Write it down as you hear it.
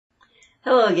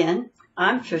Hello again,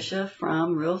 I'm Trisha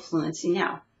from Real Fluency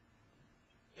Now.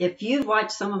 If you've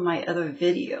watched some of my other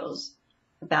videos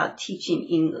about teaching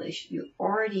English, you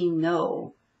already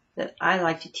know that I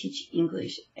like to teach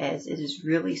English as it is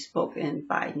really spoken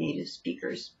by native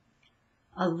speakers.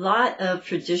 A lot of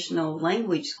traditional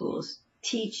language schools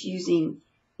teach using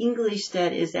English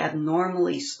that is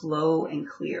abnormally slow and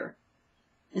clear.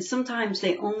 And sometimes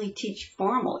they only teach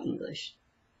formal English.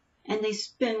 And they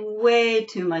spend way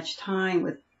too much time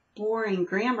with boring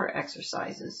grammar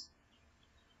exercises.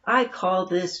 I call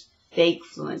this fake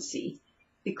fluency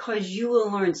because you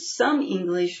will learn some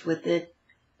English with it,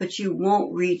 but you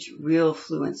won't reach real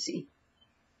fluency.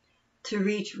 To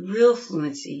reach real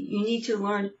fluency, you need to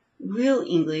learn real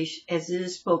English as it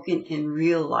is spoken in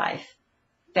real life,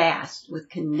 fast, with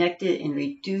connected and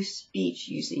reduced speech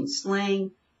using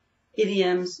slang,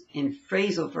 idioms, and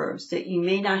phrasal verbs that you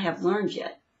may not have learned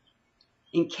yet.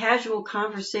 In casual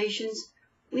conversations,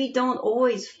 we don't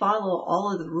always follow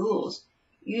all of the rules,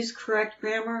 use correct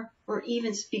grammar, or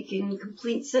even speak in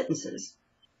complete sentences.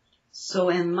 So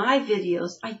in my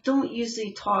videos, I don't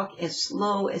usually talk as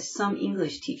slow as some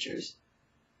English teachers,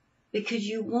 because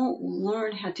you won't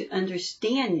learn how to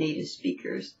understand native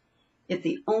speakers if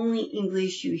the only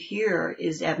English you hear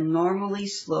is abnormally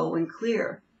slow and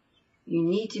clear. You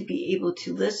need to be able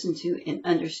to listen to and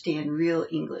understand real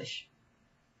English.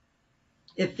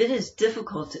 If it is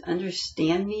difficult to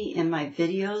understand me in my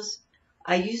videos,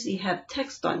 I usually have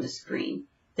text on the screen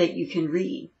that you can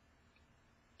read.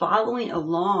 Following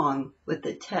along with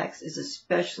the text is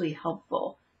especially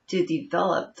helpful to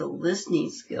develop the listening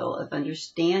skill of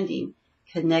understanding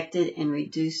connected and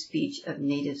reduced speech of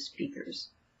native speakers.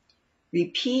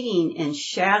 Repeating and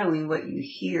shadowing what you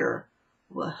hear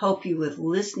will help you with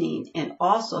listening and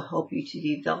also help you to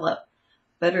develop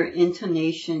better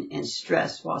intonation and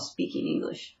stress while speaking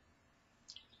English.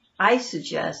 I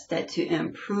suggest that to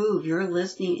improve your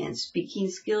listening and speaking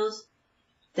skills,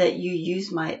 that you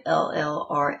use my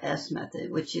LLRS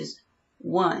method, which is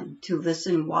 1, to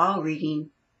listen while reading,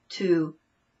 2,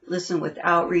 listen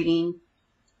without reading,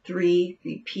 3,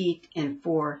 repeat, and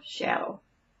 4, shadow.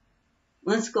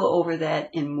 Let's go over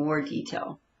that in more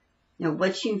detail. Now,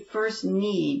 what you first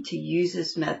need to use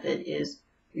this method is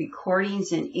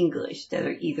recordings in English that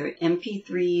are either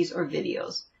MP3s or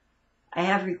videos. I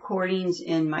have recordings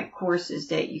in my courses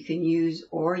that you can use,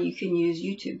 or you can use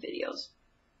YouTube videos.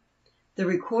 The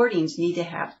recordings need to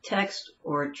have text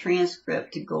or a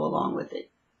transcript to go along with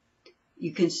it.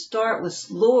 You can start with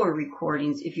slower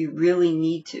recordings if you really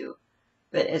need to,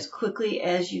 but as quickly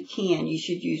as you can, you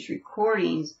should use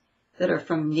recordings that are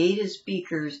from native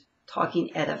speakers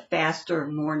talking at a faster,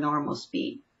 more normal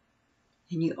speed.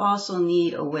 And you also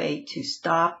need a way to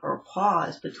stop or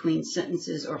pause between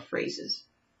sentences or phrases.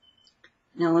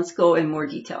 Now let's go in more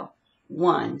detail.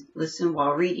 1, listen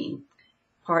while reading.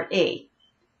 Part A.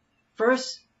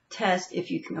 First, test if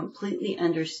you can completely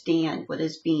understand what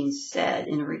is being said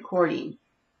in a recording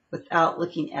without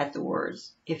looking at the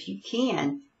words. If you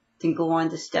can, then go on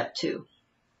to step 2.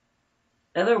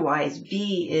 Otherwise,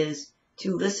 B is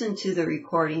to listen to the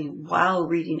recording while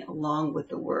reading along with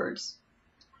the words.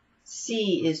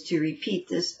 C is to repeat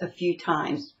this a few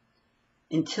times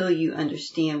until you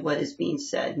understand what is being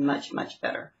said much, much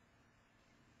better.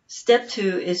 Step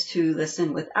 2 is to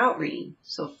listen without reading.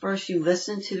 So first you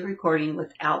listen to the recording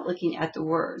without looking at the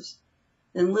words.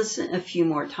 Then listen a few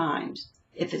more times.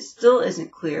 If it still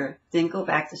isn't clear, then go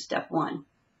back to step 1.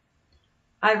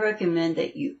 I recommend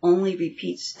that you only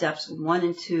repeat steps 1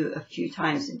 and 2 a few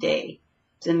times a day,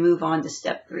 then move on to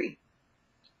step 3.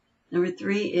 Number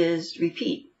 3 is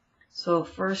repeat. So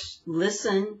first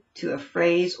listen to a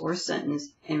phrase or sentence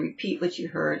and repeat what you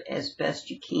heard as best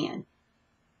you can.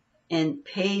 And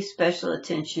pay special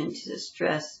attention to the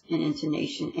stress and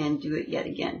intonation and do it yet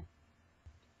again.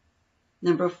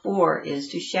 Number 4 is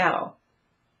to shadow.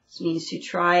 This means to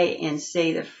try and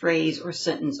say the phrase or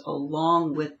sentence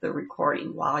along with the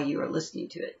recording while you are listening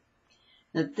to it.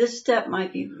 Now this step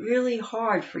might be really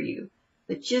hard for you,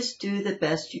 but just do the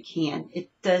best you can. It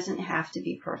doesn't have to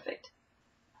be perfect.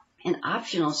 An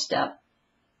optional step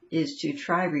is to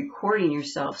try recording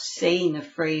yourself saying the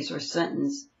phrase or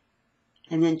sentence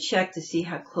and then check to see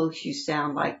how close you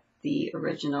sound like the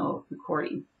original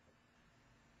recording.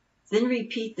 Then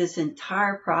repeat this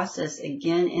entire process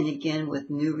again and again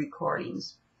with new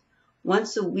recordings.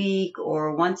 Once a week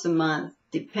or once a month,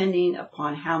 depending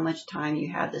upon how much time you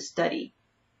have to study.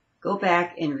 Go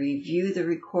back and review the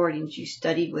recordings you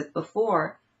studied with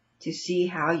before to see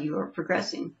how you are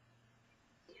progressing.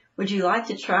 Would you like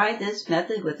to try this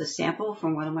method with a sample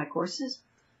from one of my courses?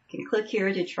 You can click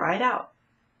here to try it out.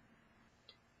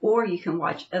 or you can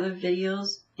watch other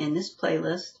videos in this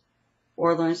playlist,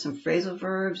 or learn some phrasal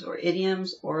verbs or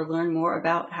idioms, or learn more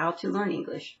about how to learn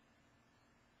English.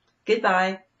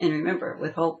 Goodbye, and remember,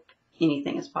 with hope,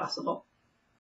 anything is possible.